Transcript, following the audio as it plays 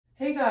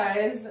Hey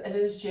guys, it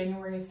is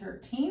January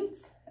 13th,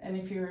 and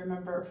if you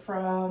remember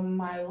from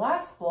my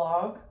last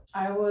vlog,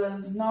 I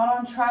was not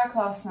on track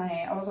last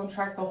night. I was on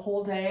track the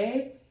whole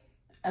day,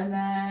 and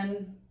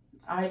then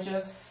I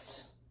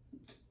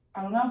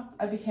don't know,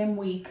 I became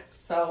weak.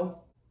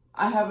 So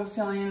I have a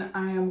feeling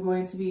I am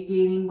going to be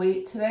gaining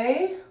weight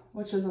today,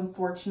 which is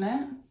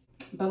unfortunate,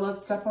 but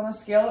let's step on the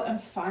scale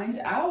and find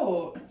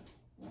out.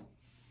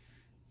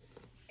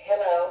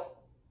 Hello,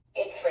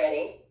 it's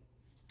ready.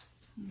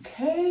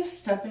 Okay,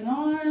 stepping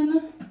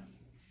on.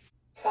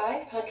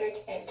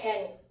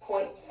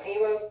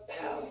 510.0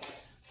 pounds.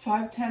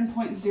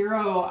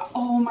 510.0.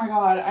 Oh my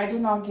god, I did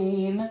not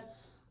gain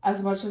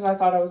as much as I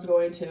thought I was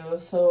going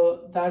to,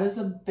 so that is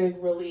a big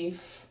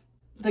relief.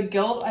 The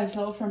guilt I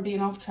feel from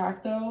being off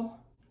track though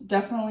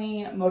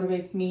definitely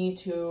motivates me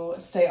to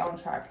stay on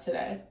track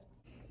today.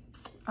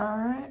 All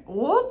right,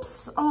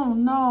 whoops, oh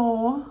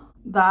no.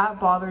 That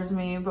bothers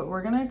me, but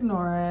we're gonna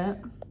ignore it.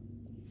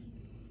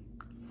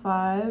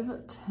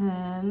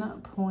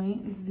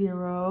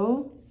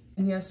 510.0.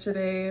 And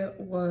yesterday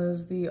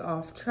was the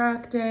off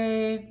track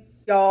day.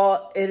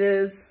 Y'all, it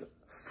is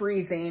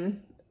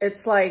freezing.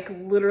 It's like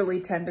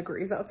literally 10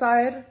 degrees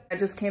outside. I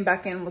just came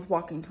back in with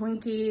Walking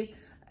Twinkie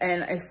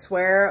and I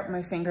swear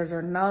my fingers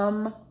are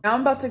numb. Now I'm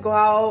about to go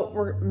out.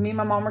 Me and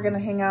my mom are gonna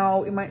hang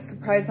out. We might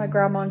surprise my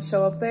grandma and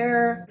show up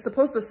there. It's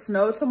supposed to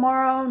snow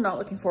tomorrow. Not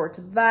looking forward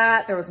to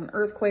that. There was an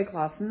earthquake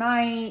last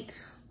night.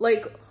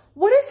 Like,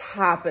 what is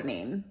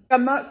happening?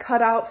 I'm not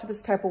cut out for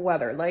this type of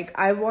weather. Like,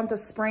 I want the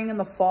spring and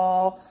the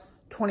fall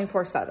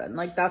 24/7.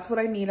 Like, that's what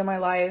I need in my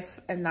life,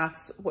 and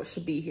that's what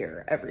should be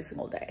here every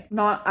single day.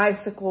 Not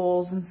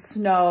icicles and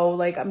snow.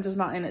 Like, I'm just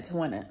not in it to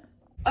win it.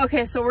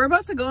 Okay, so we're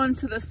about to go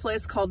into this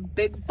place called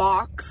Big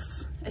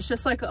Box. It's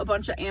just like a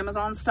bunch of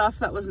Amazon stuff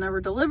that was never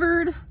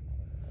delivered.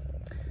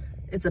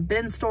 It's a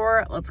bin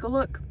store. Let's go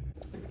look.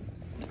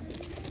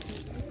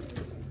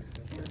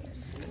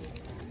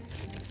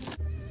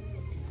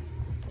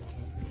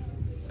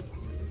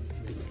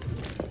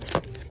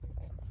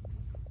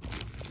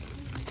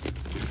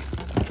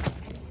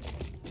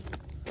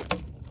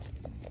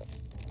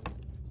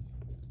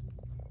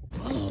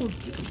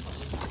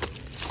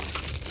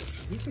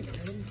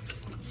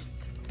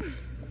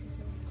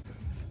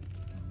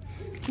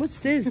 What's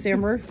this,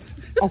 Amber?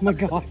 Oh my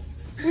god. What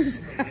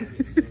is that?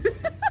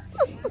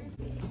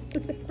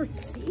 What's that for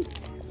seat?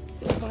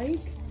 Bike?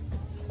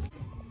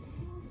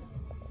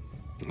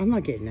 I'm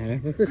not getting that,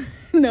 Amber.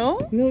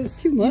 No? No, it's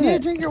too much. You need to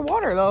drink your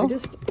water though.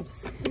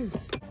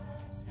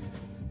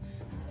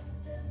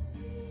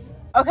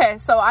 Okay,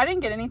 so I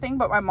didn't get anything,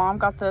 but my mom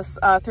got this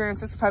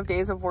 365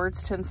 Days of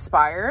Words to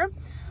Inspire.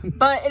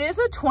 But it is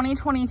a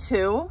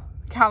 2022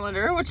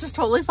 calendar, which is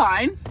totally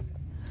fine.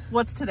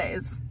 What's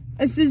today's?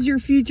 It says your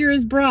future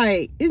is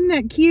bright. Isn't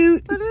that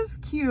cute? That is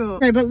cute.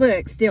 Okay, but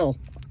look, still,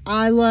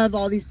 I love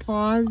all these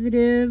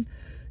positive.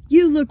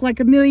 You look like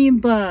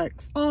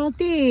 $1,000,000. Oh,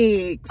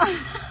 thanks.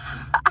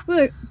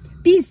 Look,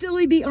 be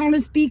silly, be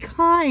honest, be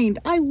kind.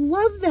 I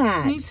love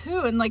that. Me too.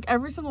 And like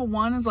every single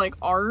one is like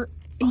art.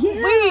 Yeah.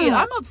 Oh, wait,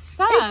 I'm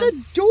obsessed.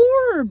 It's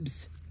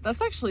adorbs.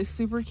 That's actually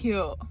super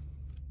cute.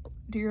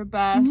 Do your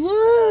best.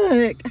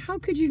 Look, how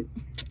could you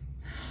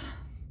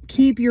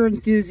keep your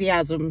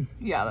enthusiasm?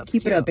 Yeah, that's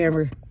keep cute. it up,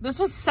 Amber. This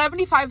was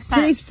 75 cents.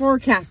 Today's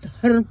forecast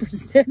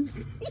 100%.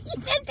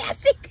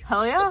 Fantastic.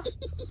 Hell yeah.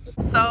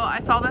 So I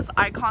saw this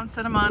Icon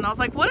Cinema and I was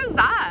like, what is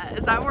that?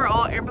 Is that where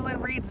all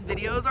Amberlynn Reed's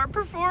videos are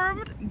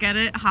performed? Get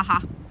it?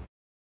 Haha.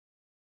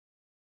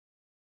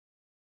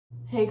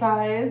 Hey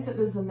guys, it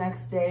is the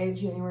next day,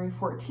 January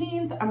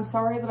 14th. I'm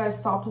sorry that I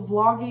stopped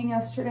vlogging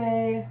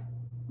yesterday.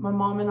 My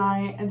mom and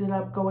I ended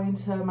up going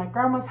to my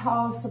grandma's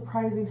house,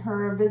 surprising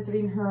her,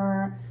 visiting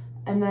her,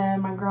 and then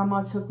my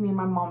grandma took me and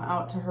my mom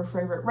out to her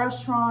favorite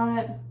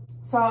restaurant.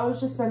 So I was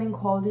just spending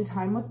quality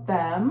time with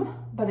them,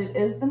 but it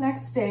is the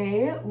next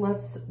day.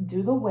 Let's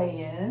do the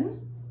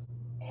weigh-in.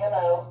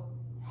 Hello,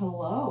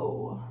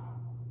 Hello.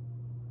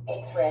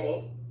 it's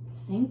ready.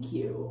 Thank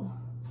you.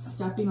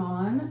 Stepping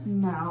on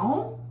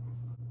now.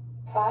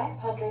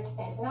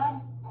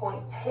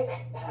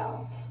 509.6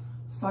 pounds.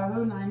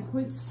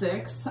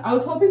 509.6. I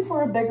was hoping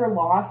for a bigger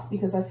loss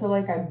because I feel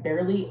like I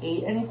barely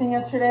ate anything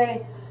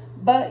yesterday,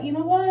 but you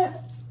know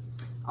what?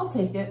 I'll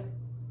take it.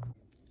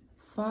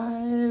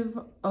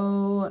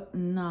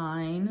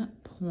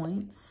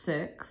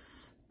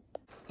 509.6.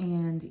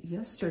 And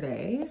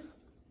yesterday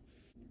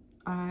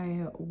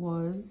I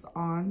was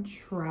on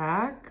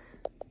track.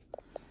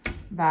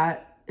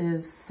 That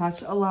is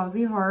such a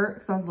lousy heart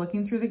because I was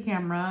looking through the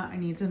camera. I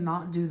need to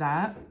not do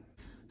that.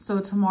 So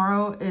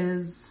tomorrow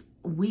is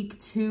week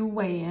 2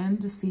 weigh-in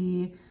to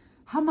see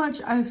how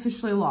much I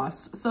officially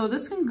lost. So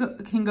this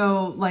can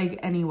go like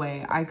any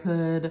way. I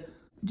could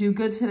do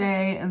good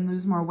today and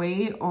lose more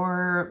weight,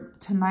 or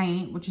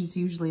tonight, which is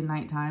usually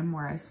nighttime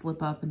where I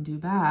slip up and do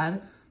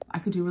bad, I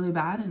could do really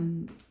bad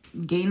and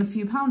gain a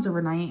few pounds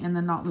overnight and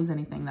then not lose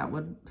anything. That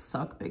would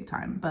suck big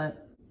time,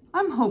 but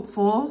I'm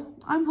hopeful.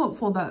 I'm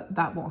hopeful that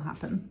that won't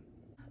happen.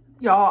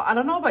 Y'all, I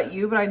don't know about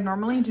you, but I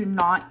normally do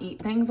not eat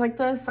things like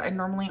this. I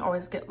normally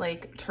always get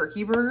like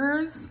turkey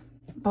burgers,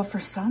 but for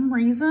some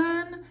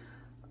reason,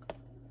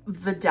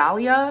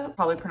 Vidalia,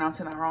 probably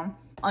pronouncing that wrong,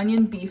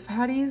 onion beef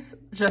patties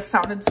just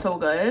sounded so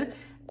good.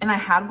 And I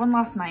had one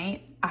last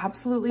night,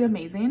 absolutely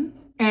amazing.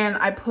 And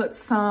I put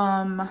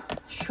some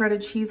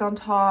shredded cheese on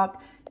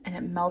top and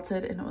it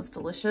melted and it was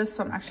delicious.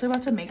 So I'm actually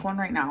about to make one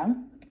right now.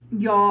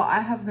 Y'all,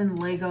 I have been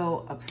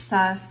Lego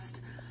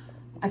obsessed.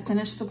 I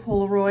finished the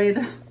Polaroid.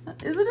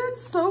 Isn't it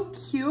so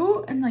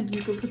cute? And like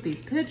you could put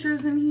these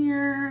pictures in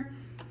here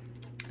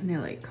and they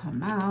like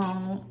come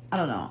out. I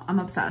don't know, I'm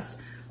obsessed.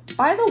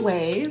 By the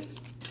way,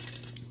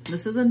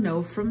 this is a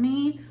no from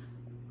me.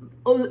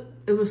 Oh,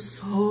 it was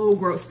so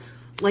gross.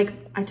 Like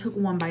I took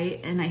one bite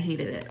and I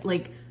hated it.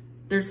 Like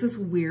there's this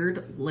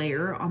weird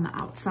layer on the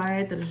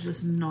outside that is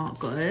just not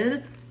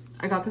good.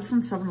 I got this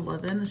from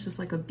 7-Eleven. It's just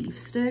like a beef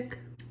stick.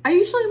 I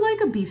usually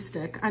like a beef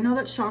stick. I know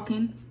that's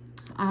shocking.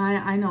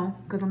 I know,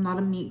 because I'm not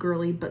a meat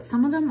girly, but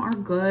some of them are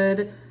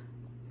good.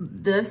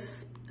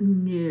 This,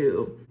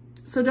 no.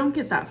 So don't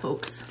get that,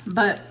 folks.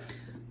 But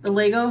the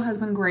Lego has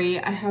been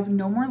great. I have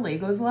no more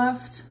Legos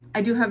left.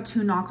 I do have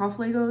 2 knockoff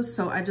Legos,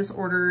 so I just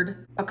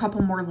ordered a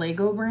couple more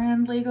Lego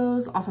brand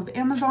Legos off of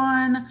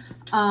Amazon.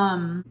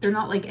 They're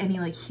not like any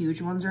like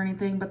huge ones or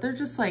anything, but they're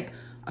just like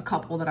a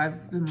couple that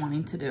I've been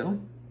wanting to do.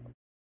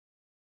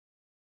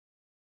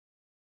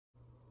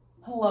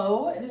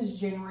 Hello, it is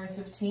January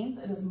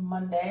 15th. It is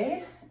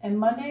Monday, and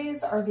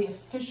Mondays are the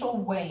official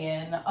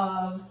weigh-in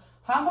of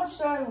how much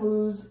did I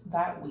lose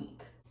that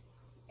week.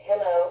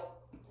 Hello.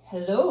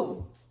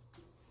 Hello.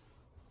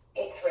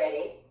 It's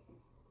ready.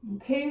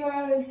 Okay,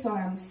 guys, so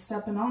I'm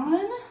stepping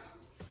on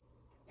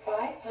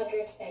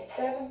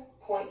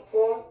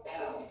 507.4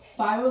 pounds.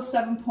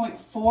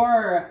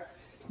 507.4.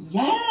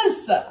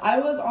 Yes, I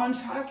was on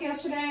track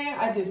yesterday.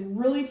 I did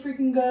really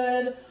freaking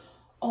good.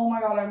 Oh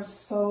my God, I'm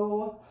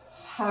so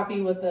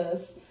happy with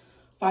this.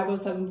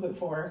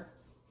 507.4.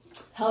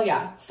 Hell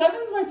yeah.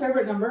 7 is my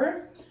favorite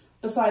number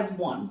besides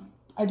 1.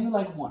 I do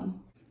like 1.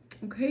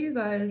 Okay, you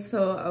guys,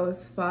 so I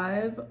was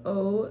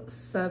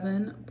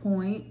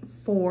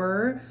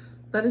 507.4.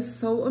 That is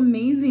so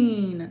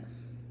amazing.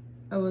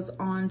 I was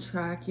on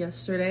track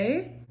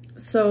yesterday.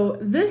 So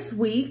this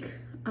week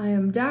I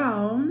am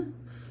down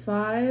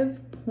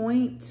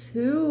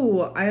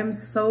 5.2. I am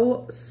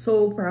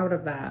so proud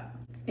of that.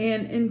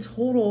 And in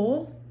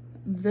total,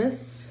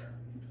 this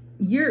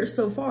year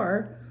so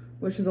far,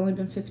 which has only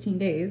been 15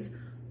 days,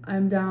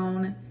 I'm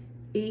down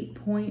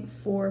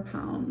 8.4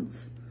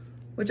 pounds,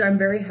 which I'm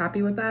very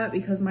happy with that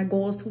because my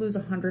goal is to lose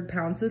 100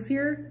 pounds this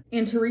year.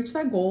 And to reach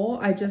that goal,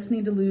 I just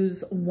need to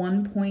lose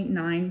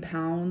 1.9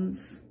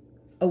 pounds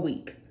a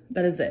week.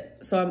 That is it.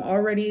 So I'm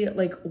already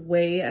like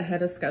way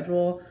ahead of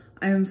schedule.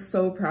 I am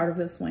so proud of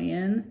this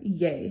weigh-in.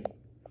 Yay.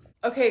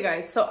 Okay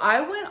guys, so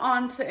I went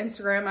on to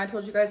Instagram and I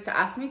told you guys to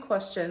ask me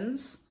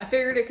questions. I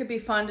figured it could be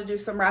fun to do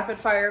some rapid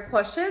fire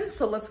questions,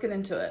 so let's get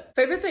into it.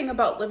 Favorite thing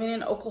about living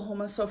in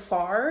Oklahoma so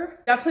far?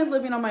 Definitely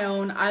living on my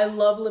own. I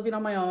love living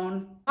on my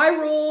own. My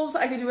rules,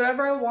 I can do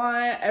whatever I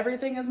want.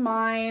 Everything is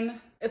mine.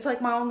 It's like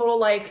my own little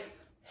like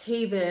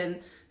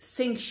haven,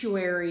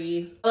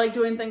 sanctuary. I like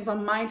doing things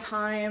on my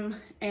time,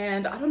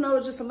 and I don't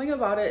know, just something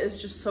about it is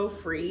just so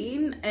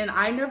freeing, and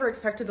I never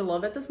expected to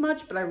love it this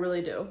much, but I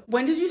really do.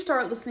 When did you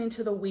start listening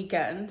to The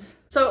Weeknd?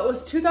 So it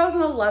was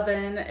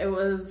 2011. It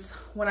was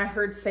when I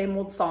heard Same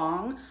Old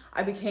Song.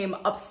 I became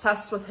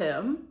obsessed with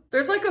him.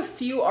 There's like a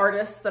few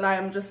artists that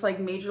I'm just like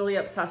majorly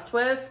obsessed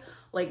with,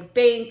 like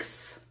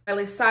Banks,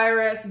 Miley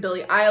Cyrus,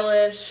 Billie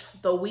Eilish,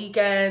 The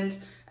Weeknd,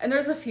 and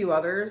there's a few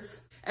others.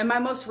 And my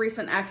most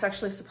recent ex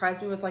actually surprised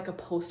me with like a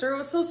poster. It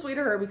was so sweet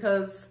of her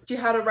because she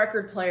had a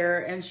record player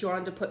and she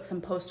wanted to put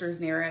some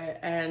posters near it,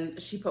 and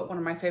she put one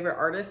of my favorite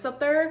artists up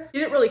there. She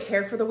didn't really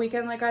care for The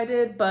Weeknd like I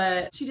did,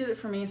 but she did it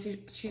for me. So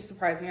she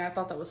surprised me. I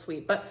thought that was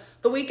sweet. But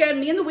The Weeknd,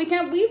 me and The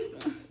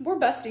Weeknd, we're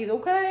besties,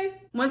 okay?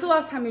 When's the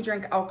last time you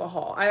drank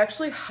alcohol? I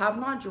actually have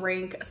not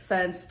drank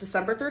since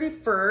December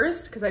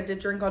 31st because I did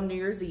drink on New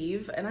Year's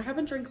Eve, and I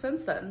haven't drank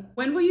since then.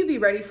 When will you be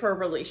ready for a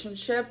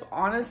relationship?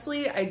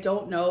 Honestly, I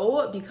don't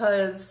know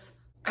because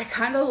I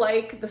kind of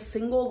like the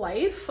single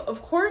life.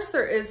 Of course,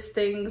 there is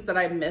things that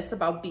I miss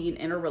about being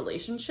in a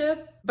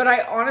relationship, but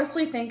I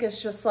honestly think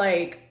it's just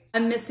like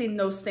I'm missing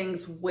those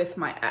things with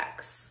my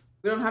ex.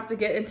 We don't have to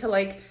get into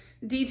like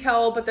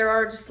detail, but there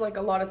are just like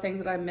a lot of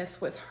things that I miss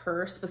with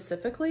her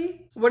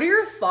specifically. What are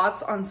your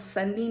thoughts on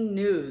sending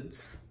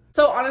nudes?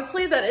 So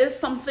honestly, that is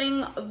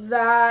something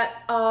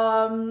that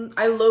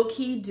I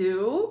low-key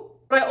do,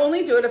 but I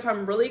only do it if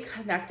I'm really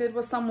connected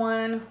with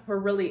someone, we're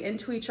really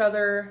into each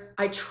other,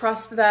 I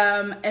trust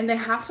them, and they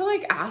have to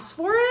like ask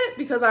for it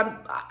because I'm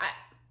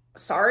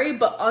sorry,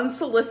 but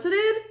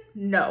unsolicited,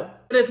 no.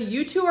 But if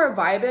you two are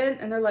vibing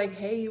and they're like,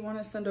 hey, you want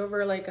to send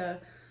over like a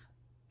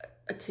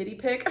titty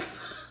pic?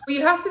 But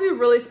you have to be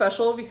really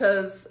special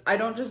because I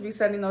don't just be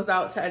sending those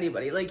out to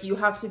anybody. Like you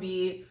have to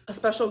be a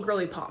special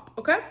girly pop,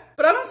 okay?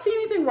 But I don't see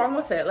anything wrong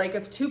with it. Like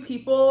if 2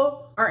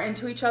 people are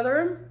into each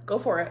other, go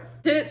for it.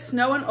 Did it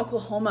snow in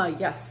Oklahoma?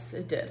 Yes,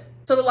 it did.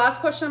 So the last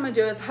question I'm gonna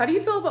do is, how do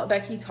you feel about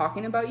Becky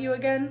talking about you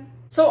again?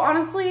 So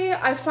honestly,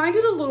 I find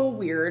it a little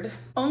weird,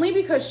 only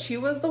because she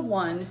was the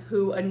one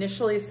who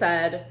initially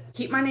said,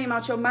 keep my name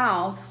out your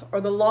mouth or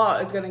the law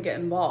is gonna get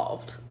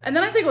involved. And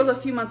then I think it was a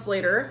few months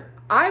later,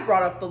 I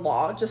brought up the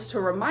law just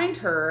to remind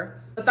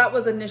her that that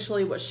was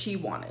initially what she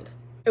wanted.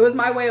 It was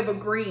my way of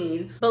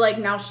agreeing, but like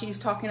now she's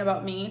talking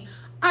about me.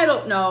 I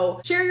don't know.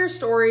 Share your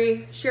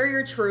story, share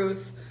your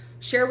truth,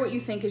 share what you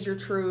think is your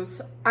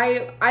truth.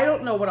 I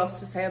don't know what else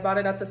to say about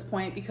it at this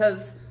point,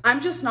 because I'm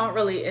just not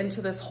really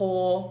into this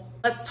whole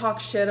let's talk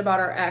shit about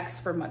our ex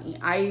for money.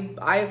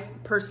 I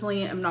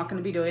personally am not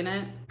gonna be doing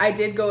it. I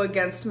did go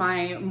against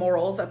my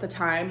morals at the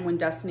time when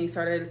Destiny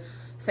started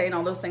saying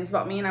all those things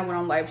about me, and I went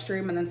on live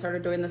stream and then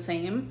started doing the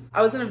same.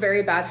 I was in a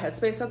very bad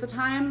headspace at the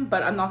time,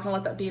 but I'm not gonna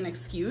let that be an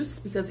excuse,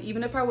 because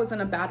even if I was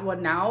in a bad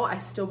one now, I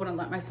still wouldn't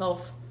let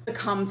myself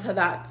succumb to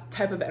that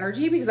type of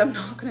energy, because I'm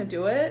not gonna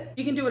do it.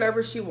 She can do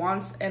whatever she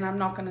wants and I'm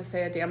not gonna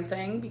say a damn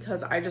thing,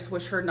 because I just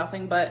wish her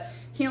nothing but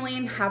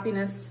healing,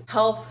 happiness,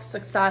 health,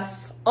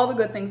 success, all the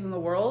good things in the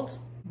world.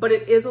 But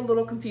it is a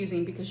little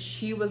confusing because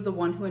she was the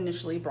one who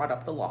initially brought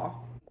up the law.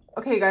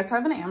 Okay guys, so I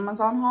have an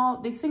Amazon haul.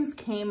 These things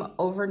came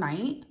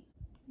overnight.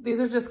 These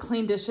are just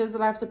clean dishes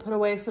that I have to put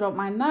away, so don't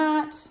mind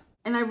that.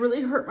 And I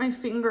really hurt my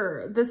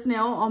finger. This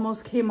nail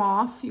almost came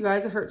off. You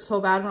guys, it hurt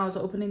so bad when I was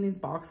opening these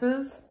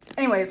boxes.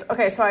 Anyways,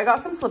 okay, so I got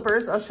some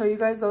slippers. I'll show you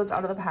guys those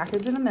out of the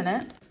package in a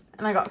minute.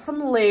 And I got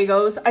some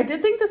Legos. I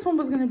did think this one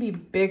was gonna be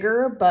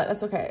bigger, but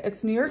that's okay.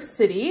 It's New York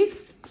City.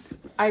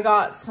 I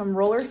got some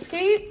roller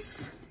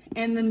skates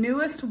and the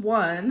newest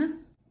one,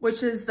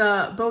 which is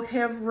the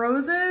bouquet of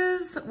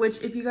roses, which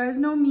if you guys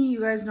know me,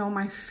 you guys know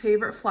my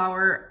favorite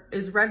flower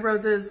is red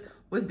roses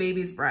with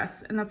baby's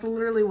breath. And that's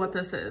literally what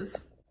this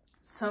is.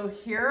 So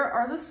here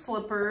are the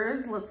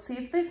slippers. Let's see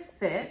if they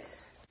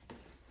fit.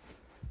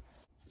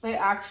 They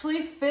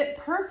actually fit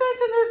perfect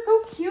and they're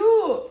so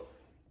cute.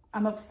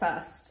 I'm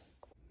obsessed.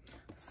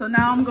 So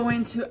now I'm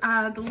going to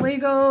add the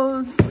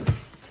Legos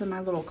to my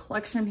little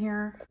collection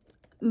here.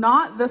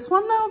 Not this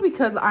one though,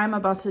 because I'm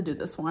about to do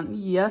this one.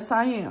 Yes,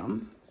 I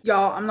am.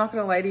 Y'all, I'm not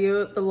gonna lie to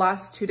you. The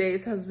last 2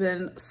 days has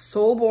been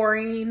so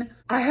boring.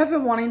 I have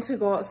been wanting to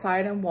go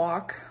outside and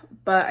walk,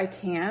 but I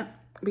can't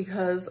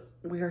because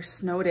we are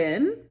snowed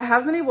in. I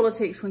have been able to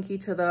take Twinkie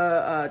to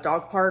the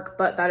dog park,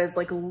 but that is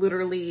like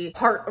literally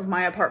part of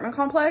my apartment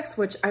complex,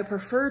 which I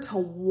prefer to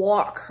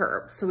walk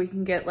her so we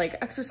can get like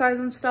exercise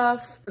and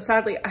stuff.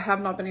 Sadly, I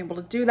have not been able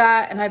to do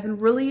that. And I've been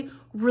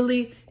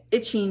really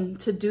itching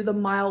to do the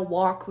mile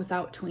walk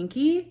without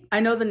Twinkie. I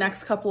know the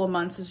next couple of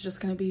months is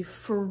just gonna be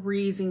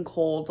freezing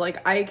cold.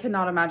 Like I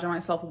cannot imagine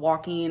myself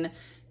walking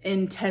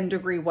in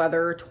 10-degree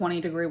weather,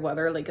 20-degree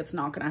weather. Like it's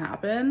not gonna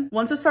happen.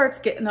 Once it starts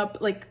getting up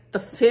like the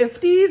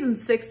 50s and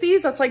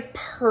 60s, that's like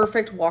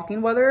perfect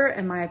walking weather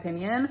in my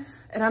opinion.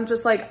 And I'm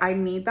just like, I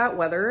need that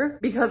weather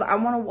because I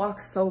wanna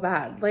walk so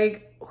bad.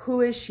 Like,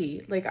 who is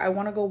she? Like, I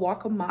wanna go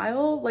walk a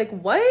mile? Like,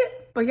 what?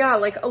 But yeah,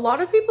 like a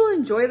lot of people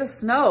enjoy the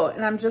snow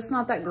and I'm just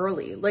not that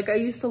girly. Like I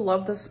used to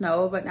love the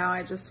snow, but now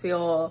I just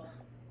feel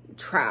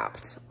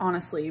trapped,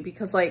 honestly,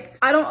 because like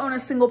I don't own a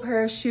single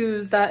pair of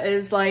shoes that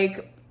is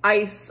like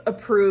ice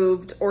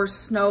approved or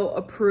snow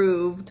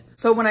approved.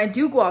 So when I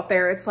do go out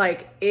there, it's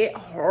like, it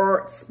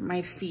hurts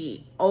my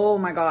feet. Oh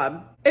my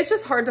God. It's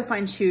just hard to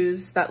find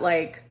shoes that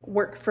like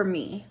work for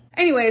me.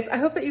 Anyways, I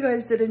hope that you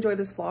guys did enjoy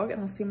this vlog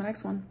and I'll see you in my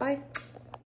next one. Bye.